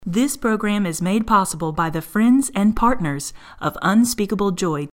This program is made possible by the friends and partners of Unspeakable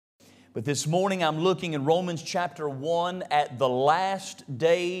Joy. But this morning I'm looking in Romans chapter 1 at the last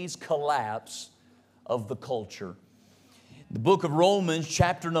days collapse of the culture. The book of Romans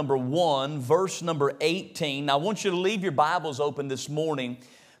chapter number 1, verse number 18. Now I want you to leave your Bibles open this morning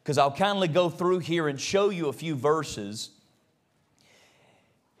because I'll kindly go through here and show you a few verses.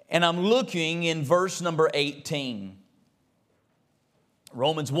 And I'm looking in verse number 18.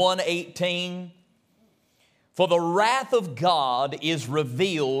 Romans 1:18. For the wrath of God is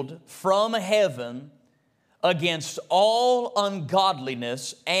revealed from heaven against all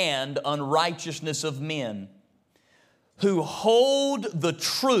ungodliness and unrighteousness of men, who hold the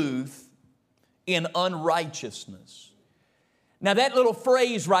truth in unrighteousness. Now that little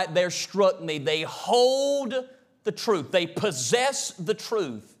phrase right there struck me. They hold the truth. They possess the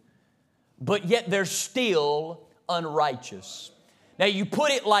truth, but yet they're still unrighteous. Now you put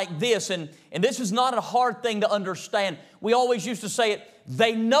it like this, and this is not a hard thing to understand. We always used to say it,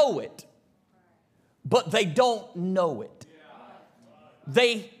 they know it, but they don't know it.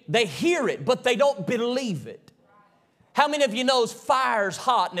 They hear it, but they don't believe it. How many of you knows fire's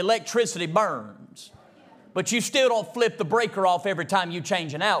hot and electricity burns, but you still don't flip the breaker off every time you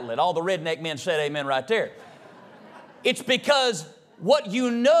change an outlet? All the redneck men said amen right there. It's because what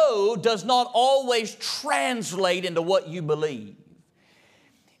you know does not always translate into what you believe.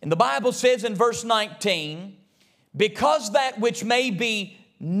 And the Bible says in verse 19, because that which may be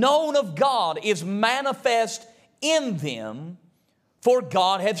known of God is manifest in them, for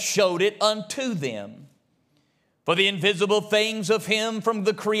God hath showed it unto them. For the invisible things of Him from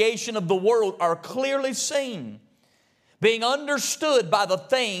the creation of the world are clearly seen, being understood by the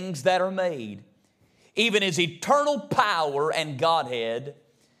things that are made, even His eternal power and Godhead,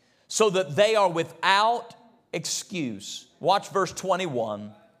 so that they are without excuse. Watch verse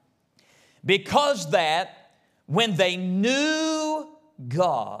 21. Because that when they knew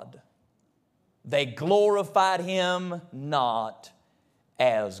God, they glorified Him not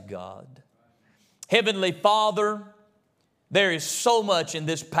as God. Heavenly Father, there is so much in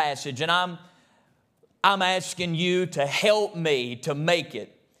this passage, and I'm asking you to help me to make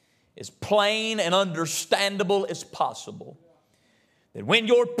it as plain and understandable as possible. That when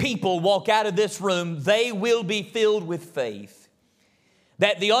your people walk out of this room, they will be filled with faith.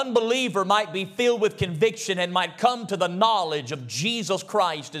 That the unbeliever might be filled with conviction and might come to the knowledge of Jesus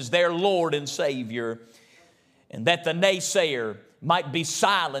Christ as their Lord and Savior. And that the naysayer might be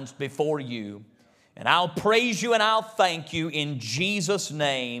silenced before you. And I'll praise you and I'll thank you in Jesus'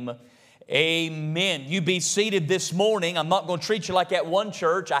 name. Amen. You be seated this morning. I'm not going to treat you like at one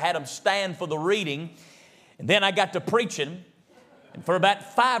church. I had them stand for the reading. And then I got to preaching. And for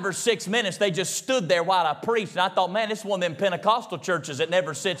about 5 or 6 minutes, they just stood there while I preached. And I thought, man, this is one of them Pentecostal churches that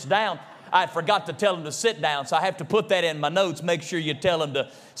never sits down. I forgot to tell them to sit down, so I have to put that in my notes. Make sure you tell them to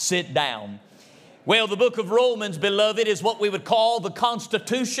sit down. Well, the book of Romans, beloved, is what we would call the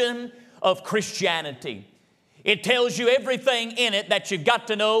constitution of Christianity. It tells you everything in it that you've got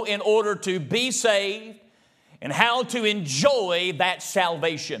to know in order to be saved and how to enjoy that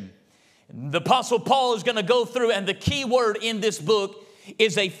salvation. The Apostle Paul is going to go through, and the key word in this book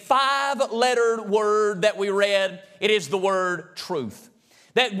is a 5-lettered word that we read. It is the word truth.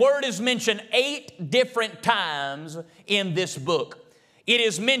 That word is mentioned 8 different times in this book. It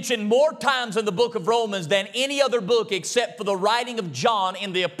is mentioned more times in the book of Romans than any other book except for the writing of John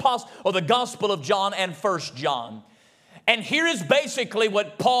in the Gospel of John and 1 John. And here is basically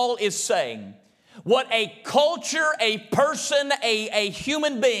what Paul is saying. What a culture, a person, a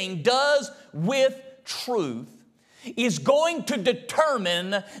human being does with truth is going to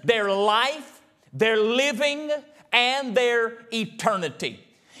determine their life, their living, and their eternity.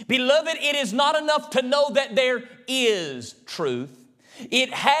 Beloved, it is not enough to know that there is truth.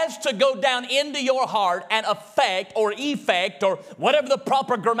 It has to go down into your heart and affect or effect or whatever the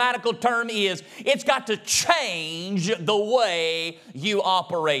proper grammatical term is. It's got to change the way you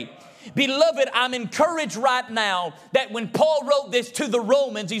operate. Beloved, I'm encouraged right now that when Paul wrote this to the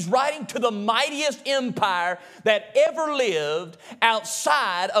Romans, he's writing to the mightiest empire that ever lived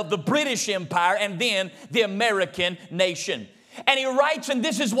outside of the British Empire and then the American nation. And he writes, and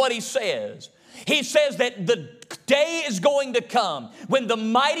this is what he says. He says that the day is going to come when the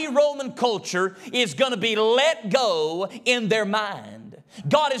mighty Roman culture is going to be let go in their mind.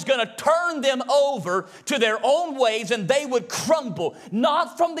 God is going to turn them over to their own ways, and they would crumble,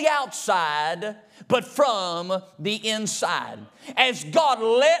 not from the outside, but from the inside, as God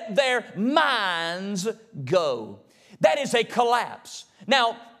let their minds go. That is a collapse.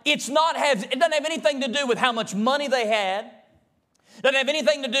 Now, it doesn't have anything to do with how much money they had. Doesn't have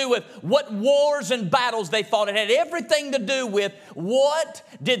anything to do with what wars and battles they fought. It had everything to do with what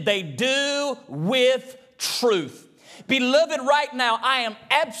did they do with truth. Beloved, right now, I am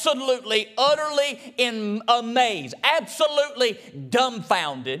absolutely, utterly amazed, absolutely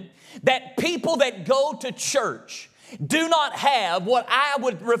dumbfounded that people that go to church do not have what I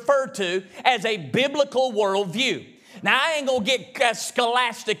would refer to as a biblical worldview. Now, I ain't going to get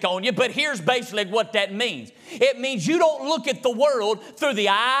scholastic on you, but here's basically what that means. It means you don't look at the world through the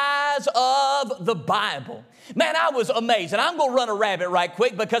eyes of the Bible. Man, I was amazed, and I'm going to run a rabbit right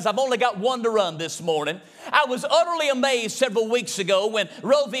quick because I've only got one to run this morning. I was utterly amazed several weeks ago when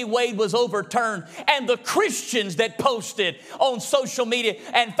Roe v. Wade was overturned, and the Christians that posted on social media,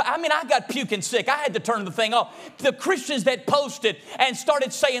 and I got puking sick. I had to turn the thing off. The Christians that posted and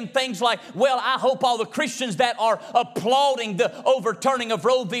started saying things like, well, I hope all the Christians that are applauding the overturning of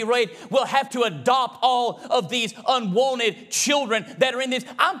Roe v. Wade will have to adopt all of these unwanted children that are in this.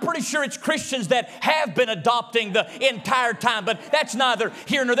 I'm pretty sure it's Christians that have been adopting the entire time, but that's neither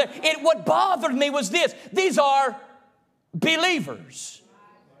here nor there. What bothered me was this. These are believers.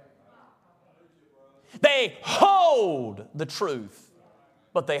 They hold the truth,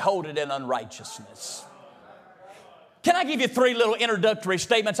 but they hold it in unrighteousness. Can I give you 3 little introductory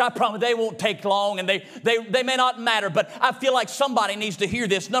statements? I promise they won't take long and they may not matter, but I feel like somebody needs to hear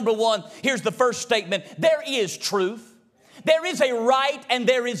this. Number 1, here's the first statement. There is truth. There is a right and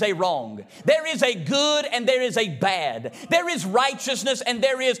there is a wrong. There is a good and there is a bad. There is righteousness and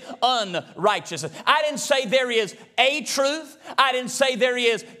there is unrighteousness. I didn't say there is a truth. I didn't say there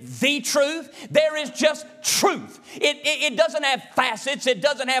is the truth. There is just truth. It doesn't have facets. It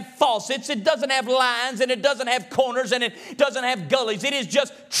doesn't have faucets. It doesn't have lines, and it doesn't have corners, and it doesn't have gullies. It is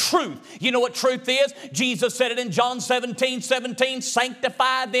just truth. You know what truth is? Jesus said it in John 17:17.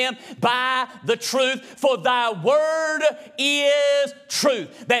 Sanctify them by the truth, for thy word is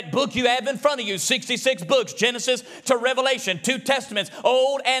truth. That book you have in front of you, 66 books, Genesis to Revelation, 2 Testaments,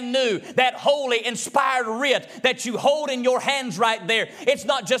 Old and New, that holy inspired writ that you hold in your hands right there. It's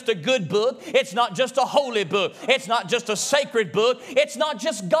not just a good book. It's not just a holy book. It's not just a sacred book. It's not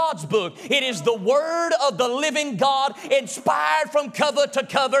just God's book. It is the Word of the living God, inspired from cover to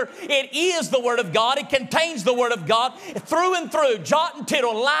cover. It is the Word of God. It contains the Word of God through and through, jot and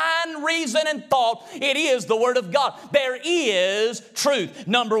tittle, line, reason, and thought. It is the Word of God. There is truth.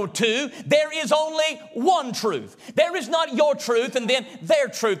 Number 2, there is only one truth. There is not your truth and then their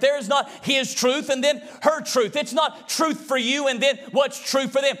truth. There is not his truth and then her truth. It's not truth for you and then what's true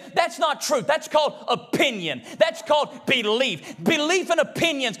for them. That's not truth. That's called opinion. That's called belief. Belief and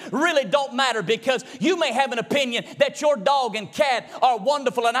opinions really don't matter, because you may have an opinion that your dog and cat are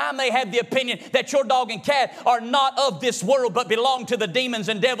wonderful, and I may have the opinion that your dog and cat are not of this world but belong to the demons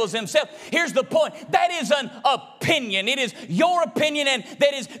and devils themselves. Here's the point. That is an opinion. It is your opinion and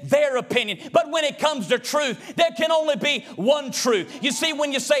that is their opinion. But when it comes to truth, there can only be one truth. You see,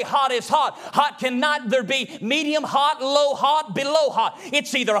 when you say hot is hot, hot can neither be medium hot, low hot, below hot.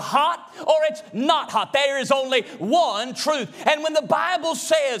 It's either hot or it's not hot. There is only one truth. And when the Bible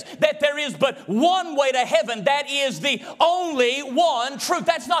says that there is but one way to heaven, that is the only one truth.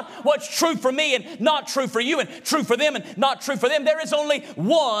 That's not what's true for me and not true for you and true for them and not true for them. There is only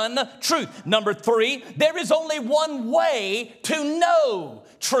one truth. Number 3, there is only one way to know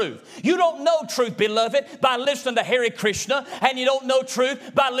truth. You don't know truth, beloved, by listening to Hare Krishna, and you don't know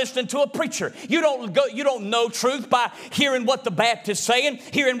truth by listening to a preacher. You don't know truth by hearing what the Baptist saying,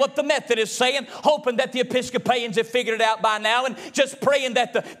 hearing what the Methodist saying, hoping that the Episcopalians have figured it out by now, and just praying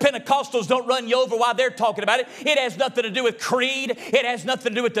that the Pentecostals don't run you over while they're talking about it. It has nothing to do with creed. It has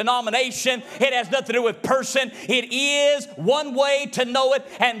nothing to do with denomination. It has nothing to do with person. It is one way to know it,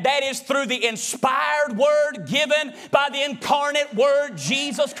 and that is through the inspired word given by the incarnate Word,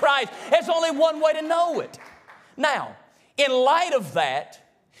 Jesus Christ. There's only one way to know it. Now, in light of that,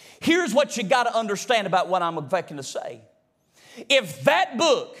 here's what you got to understand about what I'm about to say. If that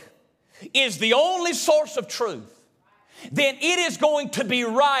book is the only source of truth, then it is going to be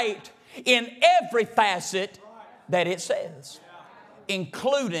right in every facet that it says,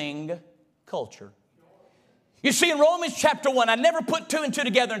 including culture. You see, in Romans chapter 1, I never put 2 and 2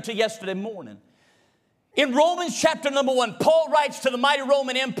 together until yesterday morning. In Romans chapter number 1, Paul writes to the mighty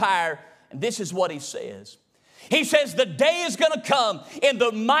Roman Empire, and this is what he says. He says the day is going to come in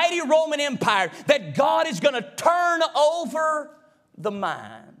the mighty Roman Empire that God is going to turn over the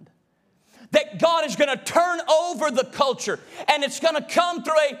mind. That God is going to turn over the culture, and it's going to come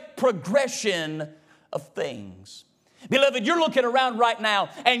through a progression of things. Beloved, you're looking around right now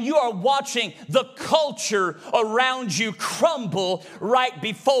and you are watching the culture around you crumble right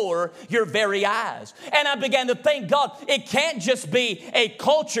before your very eyes. And I began to think, God, it can't just be a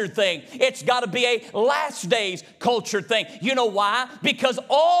culture thing. It's got to be a last days culture thing. You know why? Because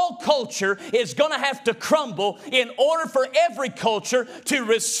all culture is going to have to crumble in order for every culture to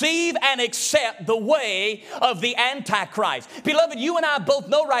receive and accept the way of the Antichrist. Beloved, you and I both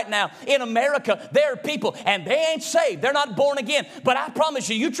know right now in America there are people and they ain't saved. They're not born again. But I promise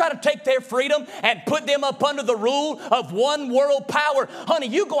you, you try to take their freedom and put them up under the rule of one world power, honey,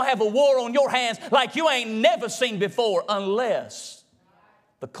 you're going to have a war on your hands like you ain't never seen before unless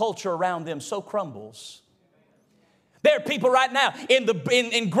the culture around them so crumbles. There are people right now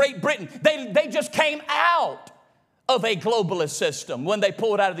in Great Britain, they just came out of a globalist system when they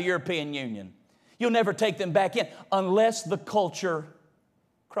pulled out of the European Union. You'll never take them back in unless the culture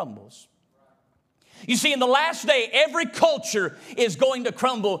crumbles. You see, in the last day, every culture is going to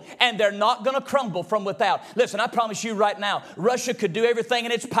crumble, and they're not going to crumble from without. Listen, I promise you right now, Russia could do everything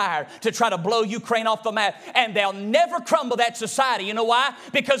in its power to try to blow Ukraine off the map, and they'll never crumble that society. You know why?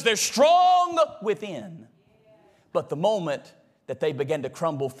 Because they're strong within. But the moment that they begin to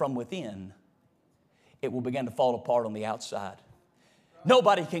crumble from within, it will begin to fall apart on the outside.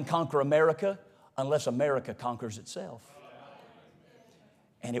 Nobody can conquer America unless America conquers itself.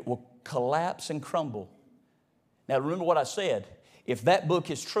 And it will collapse and crumble. Now remember what I said. If that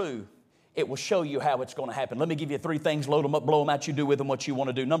book is true, it will show you how it's going to happen. Let me give you 3 things, load them up, blow them out, you do with them what you want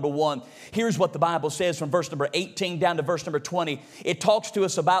to do. Number 1, here's what the Bible says from verse number 18 down to verse number 20. It talks to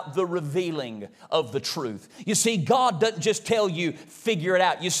us about the revealing of the truth. You see, God doesn't just tell you, figure it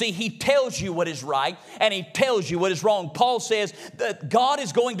out. You see, He tells you what is right and He tells you what is wrong. Paul says that God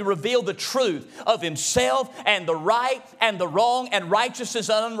is going to reveal the truth of Himself and the right and the wrong and righteousness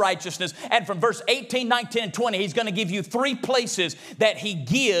and unrighteousness. And from verse 18, 19, and 20, He's going to give you 3 places that He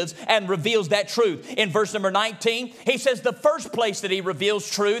gives and reveals that truth. In verse number 19, he says the first place that He reveals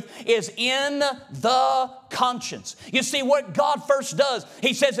truth is in the conscience. You see, what God first does,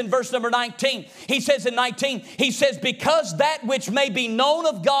 He says in verse number 19, He says in 19, He says, because that which may be known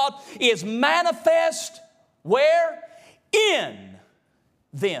of God is manifest, where? In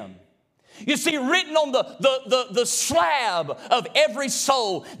them. You see, written on the slab of every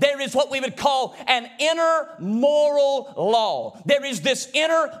soul, there is what we would call an inner moral law. There is this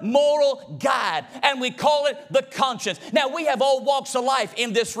inner moral guide, and we call it the conscience. Now, we have all walks of life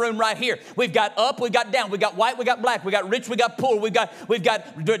in this room right here. We've got up, we've got down, we've got white, we've got black, we've got rich, we've got poor, we've got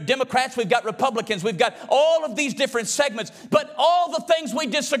Democrats, we've got Republicans, we've got all of these different segments, but all the things we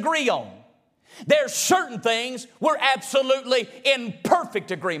disagree on. There are certain things we're absolutely in perfect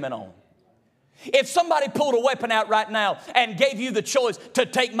agreement on. If somebody pulled a weapon out right now and gave you the choice to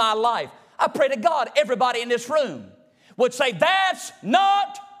take my life, I pray to God everybody in this room would say, that's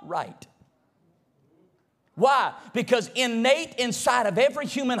not right. Why? Because innate inside of every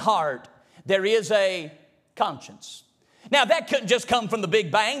human heart, there is a conscience. Now, that couldn't just come from the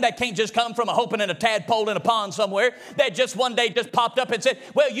Big Bang. That can't just come from a hoping in a tadpole in a pond somewhere that just one day just popped up and said,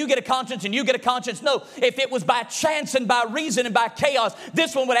 well, you get a conscience and you get a conscience. No, if it was by chance and by reason and by chaos,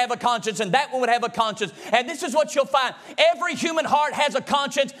 this one would have a conscience and that one would have a conscience. And this is what you'll find. Every human heart has a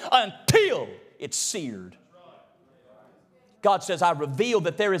conscience until it's seared. God says, I reveal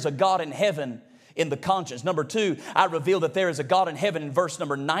that there is a God in heaven in the conscience. Number 2, I reveal that there is a God in heaven in verse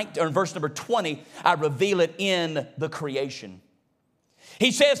number 19, or in verse number 20, I reveal it in the creation.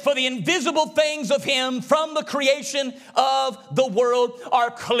 He says, for the invisible things of Him from the creation of the world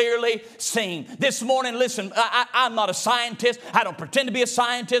are clearly seen. This morning, listen, I'm not a scientist. I don't pretend to be a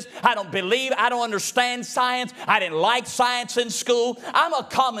scientist. I don't understand science. I didn't like science in school. I'm a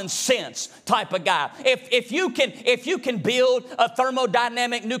common sense type of guy. If you can build a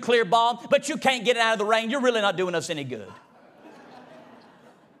thermodynamic nuclear bomb, but you can't get it out of the rain, you're really not doing us any good.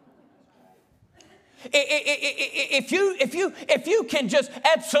 If you can just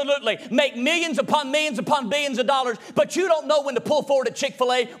absolutely make millions upon millions upon billions of dollars, but you don't know when to pull forward at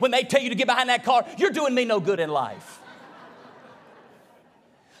Chick-fil-A when they tell you to get behind that car, you're doing me no good in life.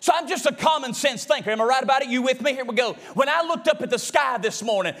 So I'm just a common sense thinker. Am I right about it? You with me? Here we go. When I looked up at the sky this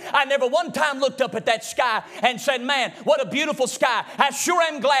morning, I never one time looked up at that sky and said, man, what a beautiful sky. I sure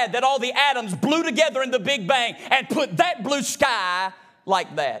am glad that all the atoms blew together in the Big Bang and put that blue sky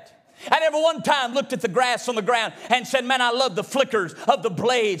like that. I never one time looked at the grass on the ground and said, man, I love the flickers of the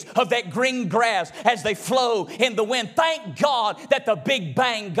blades of that green grass as they flow in the wind. Thank God that the Big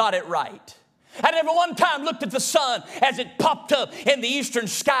Bang got it right. I never one time looked at the sun as it popped up in the eastern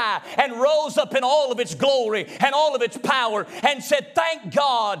sky and rose up in all of its glory and all of its power and said, thank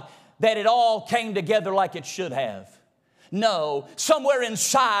God that it all came together like it should have. No, somewhere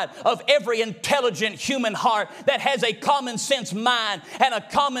inside of every intelligent human heart that has a common sense mind and a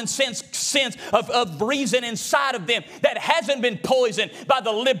common sense of reason inside of them that hasn't been poisoned by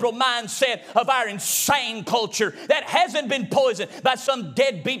the liberal mindset of our insane culture, that hasn't been poisoned by some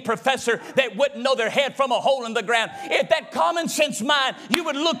deadbeat professor that wouldn't know their head from a hole in the ground. If that common sense mind, you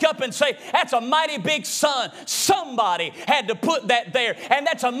would look up and say, that's a mighty big sun. Somebody had to put that there. And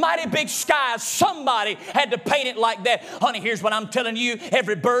that's a mighty big sky. Somebody had to paint it like that. Honey, here's what I'm telling you.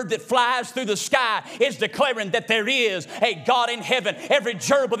 Every bird that flies through the sky is declaring that there is a God in heaven. Every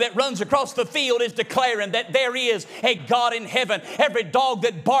gerbil that runs across the field is declaring that there is a God in heaven. Every dog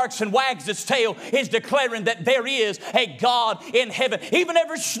that barks and wags its tail is declaring that there is a God in heaven. Even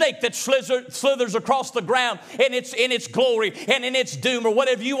every snake that slithers across the ground in its glory and in its doom, or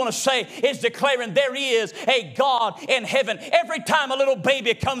whatever you want to say, is declaring there is a God in heaven. Every time a little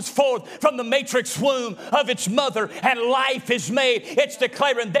baby comes forth from the matrix womb of its mother and life is made, it's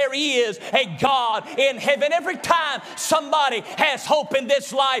declaring there is a God in heaven. Every time somebody has hope in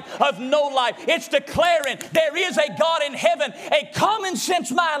this life of no life, it's declaring there is a God in heaven. A common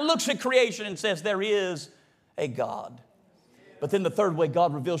sense mind looks at creation and says there is a God. But then the third way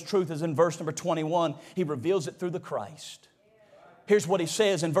God reveals truth is in verse number 21. He reveals it through the Christ. Here's what he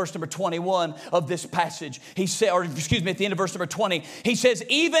says in verse number 21 of this passage. He said, at the end of verse number 20, he says,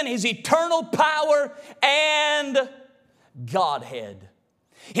 even his eternal power and Godhead.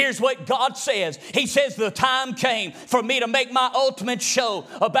 Here's what God says. He says the time came for me to make my ultimate show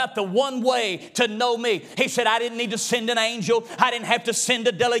about the one way to know me. He said I didn't need to send an angel. I didn't have to send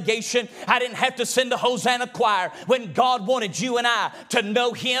a delegation. I didn't have to send a Hosanna choir. When God wanted you and I to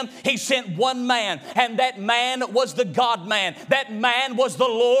know Him, He sent one man, and that man was the God-man. That man was the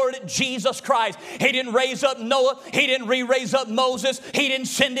Lord Jesus Christ. He didn't raise up Noah. He didn't re-raise up Moses. He didn't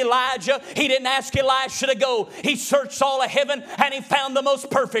send Elijah. He didn't ask Elisha to go. He searched all of heaven and He found the most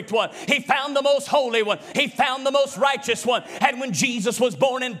perfect one. He found the most holy one. He found the most righteous one. And when Jesus was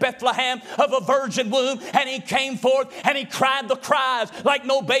born in Bethlehem of a virgin womb, and He came forth and He cried the cries like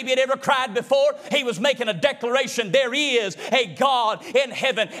no baby had ever cried before, He was making a declaration, there is a God in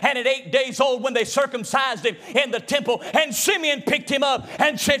heaven. And at 8 days old, when they circumcised Him in the temple, and Simeon picked Him up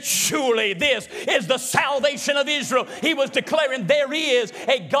and said, surely this is the salvation of Israel. He was declaring there is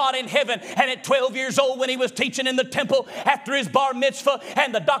a God in heaven. And at 12 years old, when He was teaching in the temple after His bar mitzvah,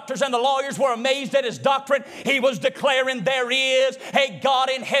 and the doctors and the lawyers were amazed at His doctrine, He was declaring there is a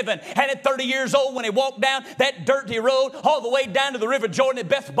God in heaven. And at 30 years old, when He walked down that dirty road all the way down to the river Jordan at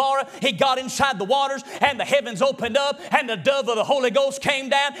Bethbara, He got inside the waters and the heavens opened up and the dove of the Holy Ghost came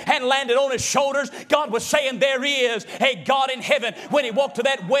down and landed on His shoulders. God was saying there is a God in heaven. When He walked to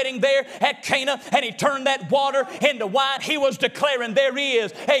that wedding there at Cana and He turned that water into wine, He was declaring there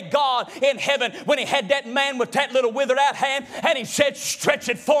is a God in heaven. When He had that man with that little withered out hand and He said, stretch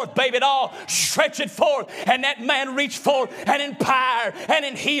it forth, baby doll, stretch it forth. And that man reached forth, and in power and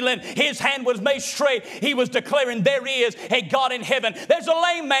in healing, his hand was made straight. He was declaring there is a God in heaven. There's a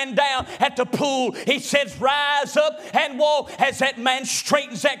lame man down at the pool. He says, rise up and walk. As that man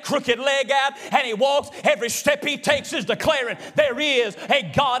straightens that crooked leg out and he walks, every step he takes is declaring there is a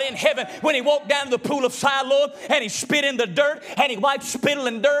God in heaven. When he walked down to the pool of Siloam and he spit in the dirt and he wiped spittle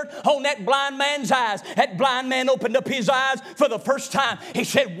and dirt on that blind man's eyes, that blind man opened up his eyes for the first time. He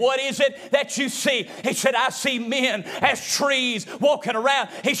said, what is it that you see? He said, I see men as trees walking around.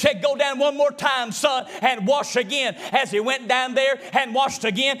 He said, go down one more time, son, and wash again. As he went down there and washed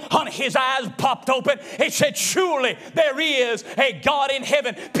again, his eyes popped open. He said, surely there is a God in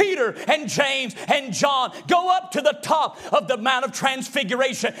heaven. Peter and James and John go up to the top of the Mount of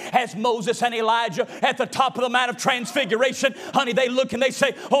Transfiguration as Moses and Elijah at the top of the Mount of Transfiguration. They look and they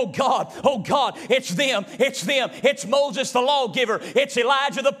say, oh God, it's them. It's Moses the lawgiver. It's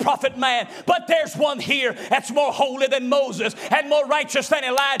Elijah the prophet man. But there's one here that's more holy than Moses and more righteous than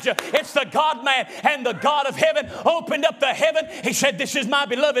Elijah. It's the God man, and the God of heaven opened up the heaven. He said, this is my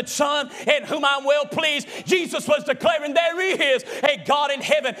beloved son in whom I'm well pleased. Jesus was declaring there is a God in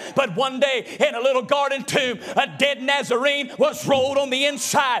heaven. But one day in a little garden tomb, a dead Nazarene was rolled on the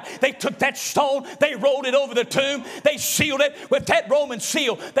inside. They took that stone, they rolled it over the tomb, they sealed it with that Roman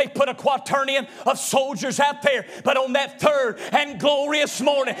seal. They put a quaternion of soldiers out there. But on that third and glorious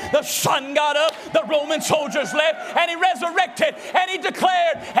morning, the sun got up, the Roman soldiers left, and He resurrected, and He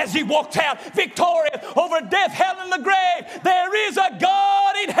declared as He walked out victorious over death, hell, and the grave, there is a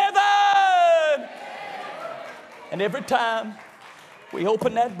God in heaven. And every time we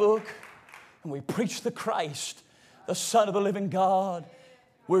open that book and we preach the Christ, the Son of the living God,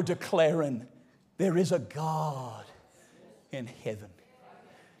 we're declaring there is a God in heaven.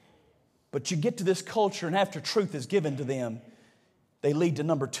 But you get to this culture, and after truth is given to them, they lead to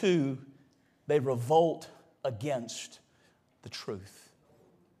number two, they revolt against the truth.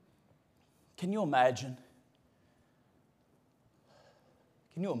 Can you imagine?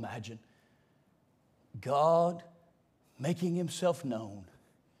 Can you imagine God making himself known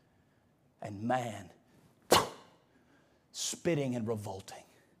and man spitting and revolting?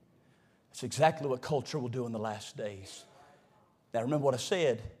 That's exactly what culture will do in the last days. Now remember what I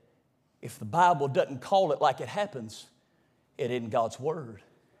said. If the Bible doesn't call it like it happens, it isn't God's word.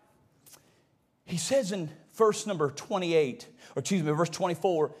 He says in verse number 28, or excuse me, verse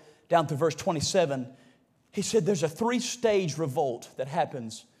 24 down through verse 27, he said there's a three-stage revolt that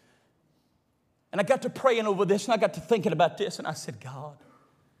happens. And I got to praying over this, and I got to thinking about this, and I said, God,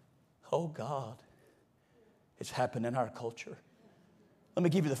 oh God, it's happened in our culture. Let me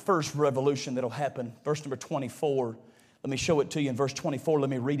give you the first revolution that'll happen. Verse number 24. Let me show it to you in verse 24. Let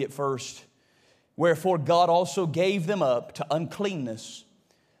me read it first. Wherefore God also gave them up to uncleanness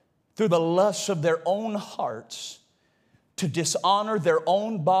through the lusts of their own hearts, to dishonor their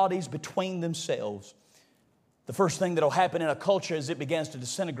own bodies between themselves. The first thing that'll happen in a culture as it begins to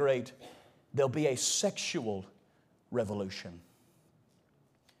disintegrate, there'll be a sexual revolution.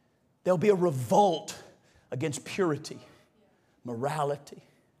 There'll be a revolt against purity, morality.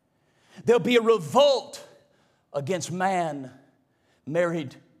 There'll be a revolt against man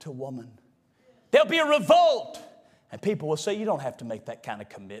married to woman. There'll be a revolt, and people will say, you don't have to make that kind of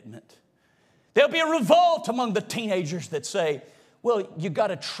commitment. There'll be a revolt among the teenagers that say, well, you got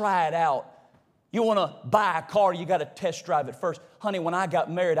to try it out. You want to buy a car, you got to test drive it first. Honey, when I got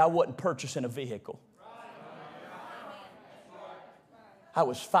married, I wasn't purchasing a vehicle. I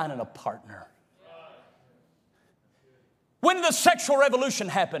was finding a partner. When did the sexual revolution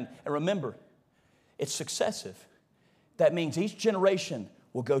happen? And remember, it's successive. That means each generation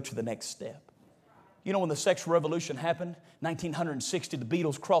will go to the next step. You know when the sexual revolution happened? 1960, the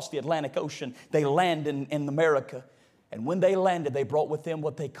Beatles crossed the Atlantic Ocean. They landed in America. And when they landed, they brought with them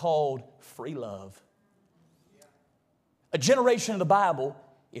what they called free love. A generation of the Bible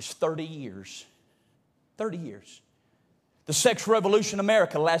is 30 years. 30 years. The sexual revolution in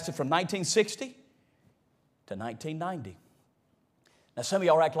America lasted from 1960 to 1990. Now, some of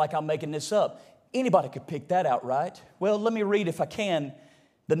y'all act like I'm making this up. Anybody could pick that out, right? Well, let me read, if I can,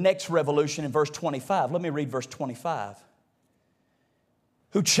 the next revolution in verse 25. Let me read verse 25.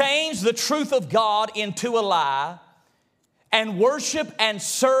 Who changed the truth of God into a lie and worshiped and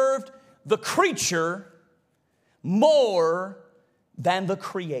served the creature more than the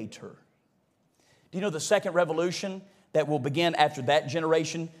Creator. Do you know the second revolution that will begin after that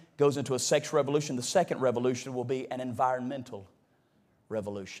generation goes into a sexual revolution? The second revolution will be an environmental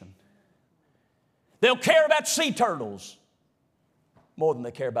revolution. They'll care about sea turtles more than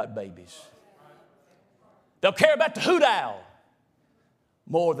they care about babies. They'll care about the hoot owl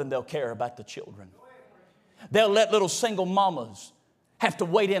more than they'll care about the children. They'll let little single mamas have to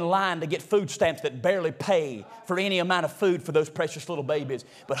wait in line to get food stamps that barely pay for any amount of food for those precious little babies.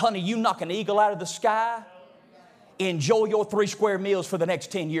 But honey, you knock an eagle out of the sky, enjoy your 3 square meals for the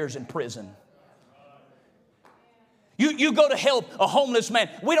next 10 years in prison. You go to help a homeless man.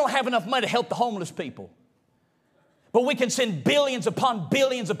 We don't have enough money to help the homeless people. But we can send billions upon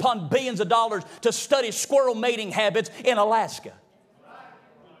billions upon billions of dollars to study squirrel mating habits in Alaska.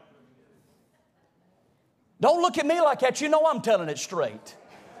 Don't look at me like that. You know I'm telling it straight.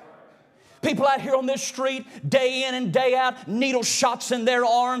 People out here on this street, day in and day out, needle shots in their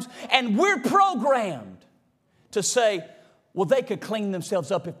arms, and we're programmed to say, well, they could clean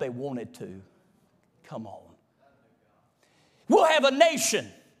themselves up if they wanted to. Come on. We'll have a nation.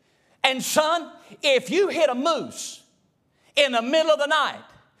 And son, if you hit a moose in the middle of the night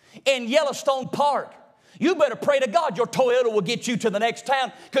in Yellowstone Park, you better pray to God your Toyota will get you to the next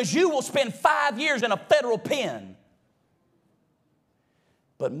town, because you will spend 5 years in a federal pen.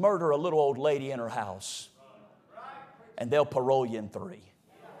 But murder a little old lady in her house, and they'll parole you in 3.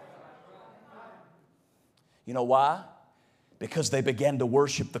 You know why? Because they began to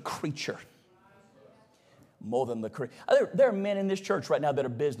worship the creature more than the creator. There are men in this church right now that are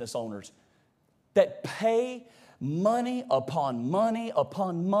business owners that pay money upon money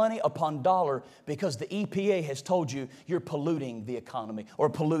upon money upon dollar because the EPA has told you you're polluting the economy or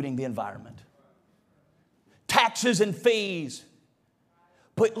polluting the environment. Taxes and fees.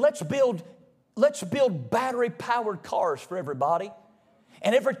 But let's build battery-powered cars for everybody.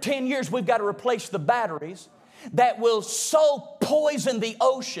 And every 10 years we've got to replace the batteries that will so poison the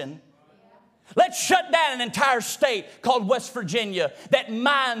ocean. Let's shut down an entire state called West Virginia that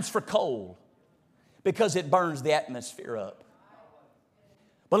mines for coal because it burns the atmosphere up.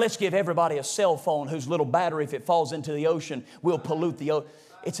 But let's give everybody a cell phone whose little battery, if it falls into the ocean, will pollute the ocean.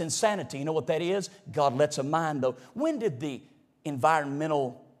 It's insanity. You know what that is? God lets a mind, though. When did the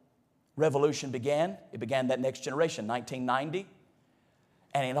environmental revolution begin? It began that next generation, 1990.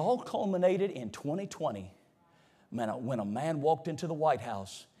 And it all culminated in 2020 when a man walked into the White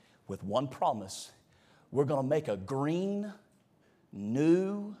House with one promise. We're going to make a green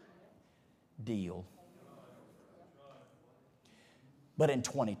new deal. But in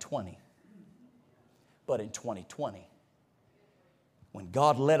 2020, when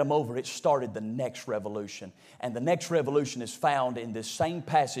God led him over, it started the next revolution. And the next revolution is found in this same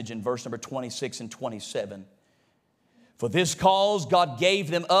passage in verse number 26 and 27. For this cause God gave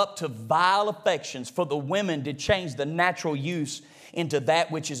them up to vile affections, for the women did change the natural use into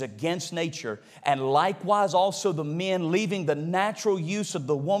that which is against nature. And likewise also the men, leaving the natural use of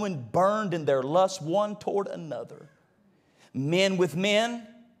the woman, burned in their lust one toward another. Men with men,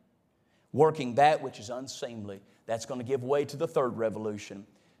 working that which is unseemly. That's going to give way to the third revolution,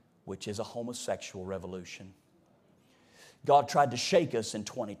 which is a homosexual revolution. God tried to shake us in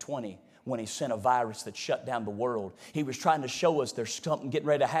 2020 when He sent a virus that shut down the world. He was trying to show us there's something getting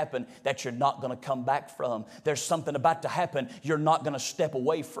ready to happen that you're not going to come back from. There's something about to happen you're not going to step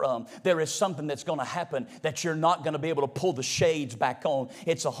away from. There is something that's going to happen that you're not going to be able to pull the shades back on.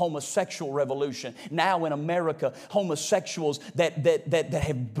 It's a homosexual revolution. Now in America, homosexuals that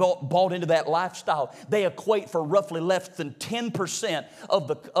have bought into that lifestyle, they equate for roughly less than 10%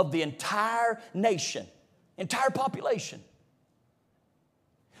 of the entire nation, entire population.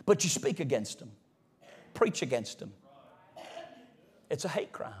 But you speak against them, preach against them. It's a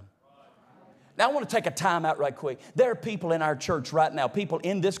hate crime. Now I want to take a time out right quick. There are people in our church right now, people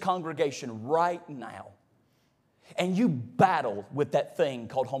in this congregation right now, and you battle with that thing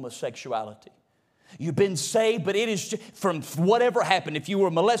called homosexuality. You've been saved, but it is from whatever happened. If you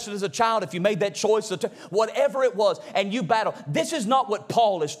were molested as a child, if you made that choice, whatever it was, and you battle. This is not what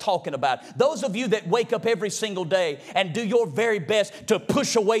Paul is talking about. Those of you that wake up every single day and do your very best to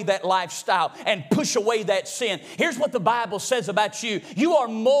push away that lifestyle and push away that sin. Here's what the Bible says about you. You are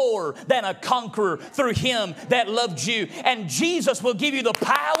more than a conqueror through Him that loved you. And Jesus will give you the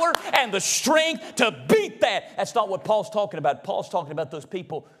power and the strength to beat that. That's not what Paul's talking about. Paul's talking about those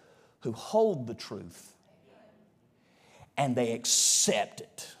people who hold the truth and they accept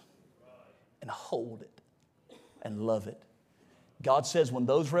it and hold it and love it. God says when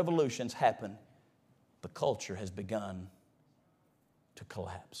those revolutions happen, the culture has begun to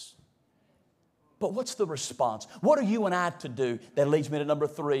collapse. But what's the response? What are you and I to do? That leads me to number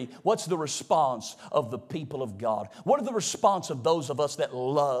 3. What's the response of the people of God? What are the response of those of us that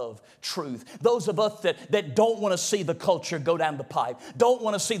love truth? Those of us that don't want to see the culture go down the pipe, don't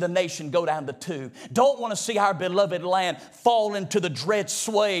want to see the nation go down the tube, don't want to see our beloved land fall into the dread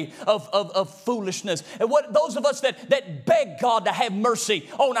sway of foolishness. And those of us that beg God to have mercy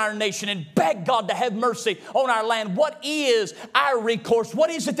on our nation and beg God to have mercy on our land, what is our recourse?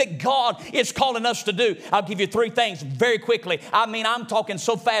 What is it that God is calling us to do? I'll give you 3 things very quickly. I'm talking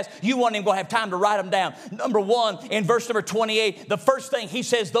so fast, you won't even go have time to write them down. Number 1, in verse number 28, the first thing he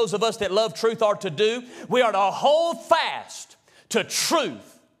says those of us that love truth are to do, we are to hold fast to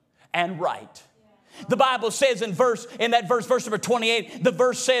truth and right. The Bible says in verse number 28, the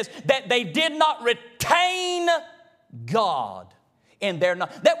verse says that they did not retain God in their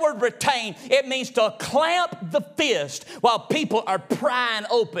knowledge. That word retain, it means to clamp the fist while people are prying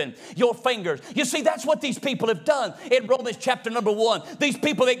open your fingers. You see, that's what these people have done in Romans chapter number 1. These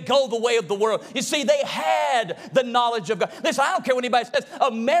people that go the way of the world. You see, they had the knowledge of God. Listen, I don't care what anybody says.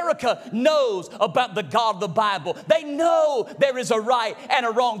 America knows about the God of the Bible. They know there is a right and a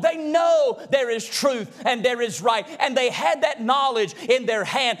wrong. They know there is truth and there is right. And they had that knowledge in their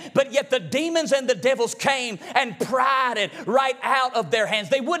hand. But yet the demons and the devils came and pried it right out of their hands.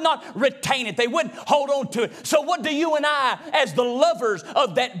 They would not retain it. They wouldn't hold on to it. So what do you and I, as the lovers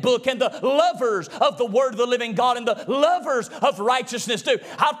of that book and the lovers of the Word of the living God and the lovers of righteousness do?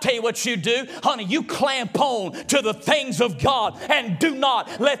 I'll tell you what you do. Honey, you clamp on to the things of God and do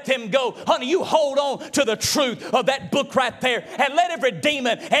not let them go. Honey, you hold on to the truth of that book right there and let every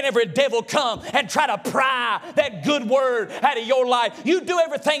demon and every devil come and try to pry that good word out of your life. You do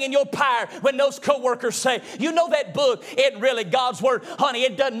everything in your power when those co-workers say, you know that book, it really, God's God's Word. Honey,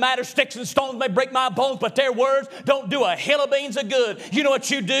 it doesn't matter. Sticks and stones may break my bones, but their words don't do a hill of beans of good. You know what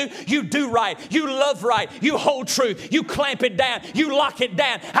you do? You do right. You love right. You hold truth. You clamp it down. You lock it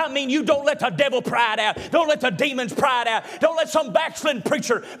down. I mean, you don't let the devil pry it out. Don't let the demons pry it out. Don't let some backslidden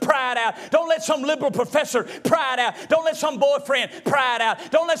preacher pry it out. Don't let some liberal professor pry it out. Don't let some boyfriend pry it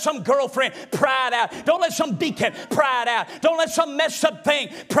out. Don't let some girlfriend pry it out. Don't let some deacon pry it out. Don't let some messed up thing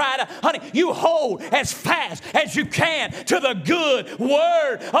pry it out. Honey, you hold as fast as you can to the good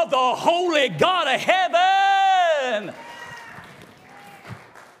word of the holy God of heaven.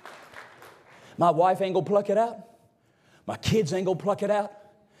 My wife ain't gonna pluck it out. My kids ain't gonna pluck it out.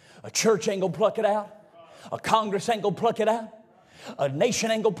 A church ain't gonna pluck it out. A Congress ain't gonna pluck it out. A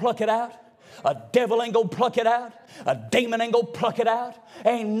nation ain't gonna pluck it out. A devil ain't gonna pluck it out. A demon ain't gonna pluck it out.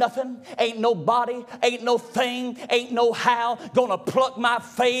 Ain't nothing, ain't nobody, ain't no thing, ain't no how gonna pluck my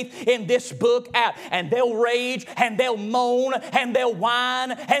faith in this book out. And they'll rage and they'll moan and they'll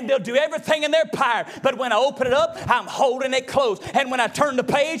whine and they'll do everything in their power. But when I open it up, I'm holding it close. And when I turn the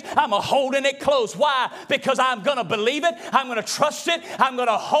page, I'm holding it close. Why? Because I'm gonna believe it. I'm gonna trust it. I'm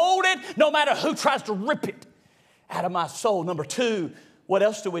gonna hold it no matter who tries to rip it out of my soul. Number two, what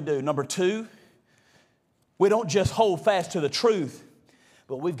else do we do? Number two, we don't just hold fast to the truth,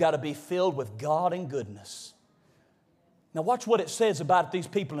 but we've got to be filled with God and goodness. Now watch what it says about these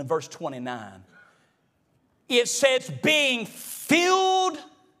people in verse 29. It says, being filled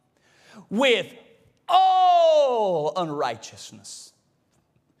with all unrighteousness.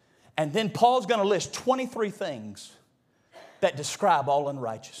 And then Paul's going to list 23 things that describe all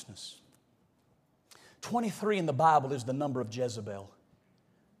unrighteousness. 23 in the Bible is the number of Jezebel.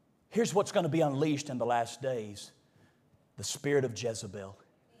 Here's what's going to be unleashed in the last days. The spirit of Jezebel.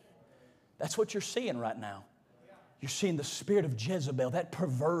 That's what you're seeing right now. You're seeing the spirit of Jezebel, that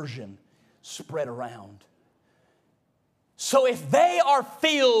perversion spread around. So if they are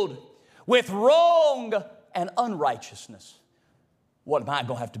filled with wrong and unrighteousness, what am I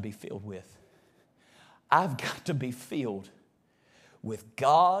going to have to be filled with? I've got to be filled with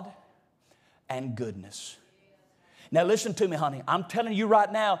God and goodness. Now listen to me, honey. I'm telling you right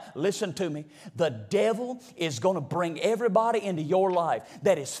now, listen to me. The devil is going to bring everybody into your life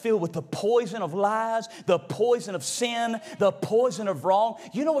that is filled with the poison of lies, the poison of sin, the poison of wrong.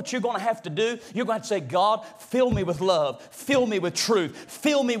 You know what you're going to have to do? You're going to have to say, God, fill me with love. Fill me with truth.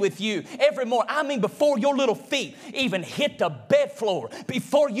 Fill me with you. Every morning, I mean before your little feet even hit the bed floor,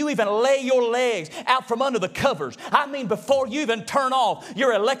 before you even lay your legs out from under the covers, I mean before you even turn off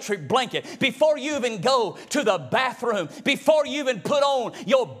your electric blanket, before you even go to the bathroom, before you even put on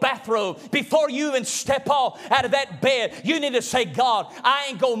your bathrobe, before you even step off out of that bed, you need to say, God, I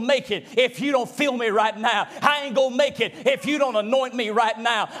ain't gonna make it if you don't fill me right now. I ain't gonna make it if you don't anoint me right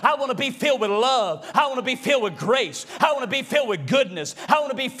now. I want to be filled with love. I want to be filled with grace. I want to be filled with goodness. I want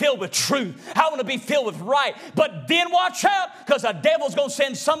to be filled with truth. I want to be filled with right. But then watch out, because the devil's gonna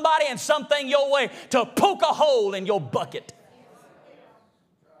send somebody and something your way to poke a hole in your bucket.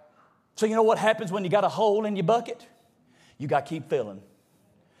 So you know what happens when you got a hole in your bucket? You got to keep filling.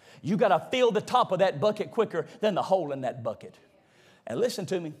 You got to fill the top of that bucket quicker than the hole in that bucket. And listen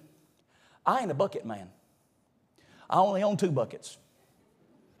to me, I ain't a bucket man. I only own 2 buckets.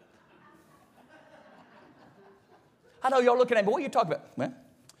 I know y'all looking at me, what are you talking about? Well,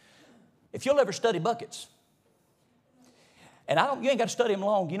 if you'll ever study buckets, and you ain't got to study them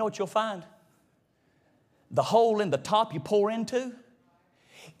long, you know what you'll find? The hole in the top you pour into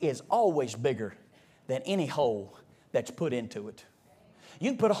is always bigger than any hole that's put into it. You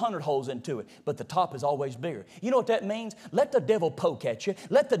can put 100 holes into it, but the top is always bigger. You know what that means? Let the devil poke at you.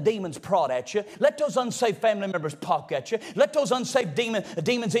 Let the demons prod at you. Let those unsaved family members poke at you. Let those unsaved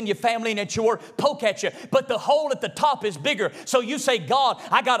demons in your family and at your work poke at you. But the hole at the top is bigger. So you say, God,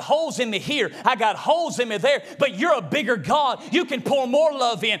 I got holes in me here. I got holes in me there. But you're a bigger God. You can pour more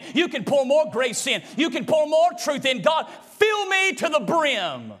love in. You can pour more grace in. You can pour more truth in. God, fill me to the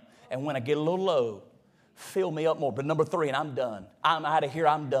brim. And when I get a little low, fill me up more. But number 3, and I'm done. I'm out of here.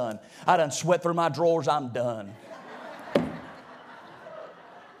 I'm done. I done sweat through my drawers. I'm done.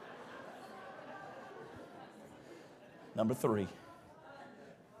 Number 3,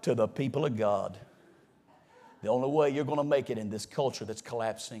 to the people of God, the only way you're going to make it in this culture that's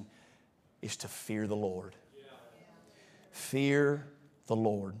collapsing is to fear the Lord. Fear the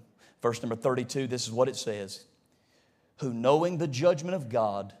Lord. Verse number 32, this is what it says. Who knowing the judgment of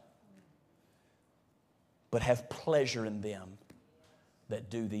God, but have pleasure in them that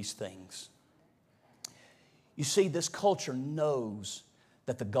do these things. You see, this culture knows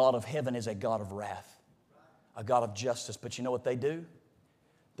that the God of heaven is a God of wrath, a God of justice. But you know what they do?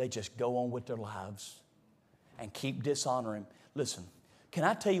 They just go on with their lives and keep dishonoring Him. Listen, can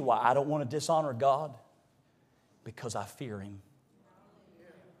I tell you why I don't want to dishonor God? Because I fear Him.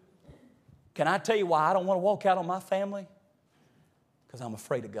 Can I tell you why I don't want to walk out on my family? Because I'm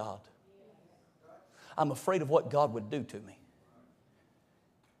afraid of God. I'm afraid of what God would do to me.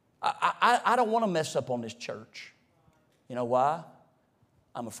 I don't want to mess up on this church. You know why?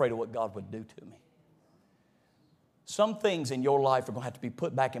 I'm afraid of what God would do to me. Some things in your life are going to have to be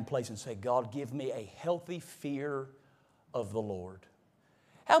put back in place and say, God, give me a healthy fear of the Lord.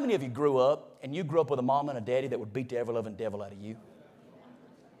 How many of you grew up and you grew up with a mom and a daddy that would beat the ever-loving devil out of you?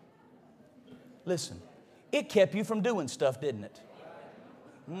 Listen, it kept you from doing stuff, didn't it?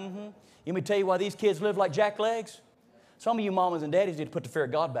 Let me tell you why these kids live like jacklegs. Some of you mamas and daddies need to put the fear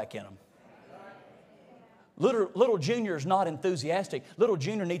of God back in them. Little Junior is not enthusiastic. Little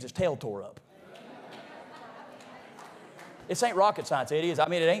Junior needs his tail tore up. This ain't rocket science, it is. I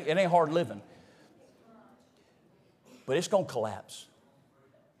mean, it ain't hard living. But it's going to collapse.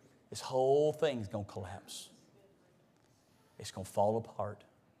 This whole thing's going to collapse. It's going to fall apart.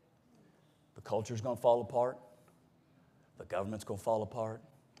 The culture's going to fall apart. The government's going to fall apart.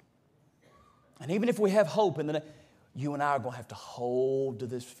 And even if we have hope in the you and I are going to have to hold to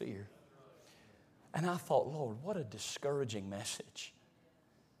this fear. And I thought, Lord, what a discouraging message.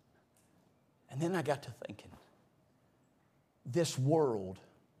 And then I got to thinking, this world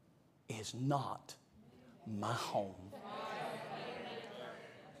is not my home.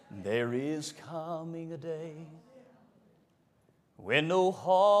 There is coming a day when no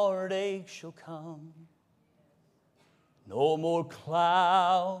heartache shall come, no more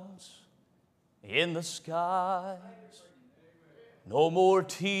clouds in the skies, no more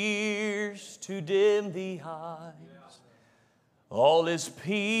tears to dim the eyes. All is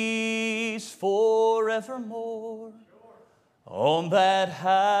peace forevermore on that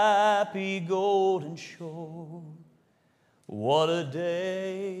happy golden shore. What a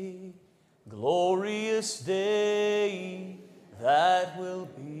day, glorious day that will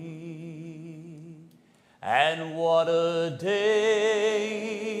be. And what a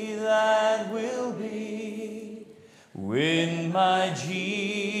day that will be when my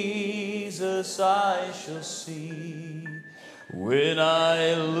Jesus I shall see. When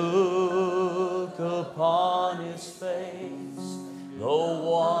I look upon His face, the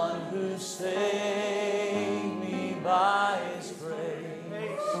one who saved me by His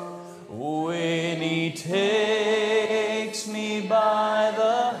grace, when He takes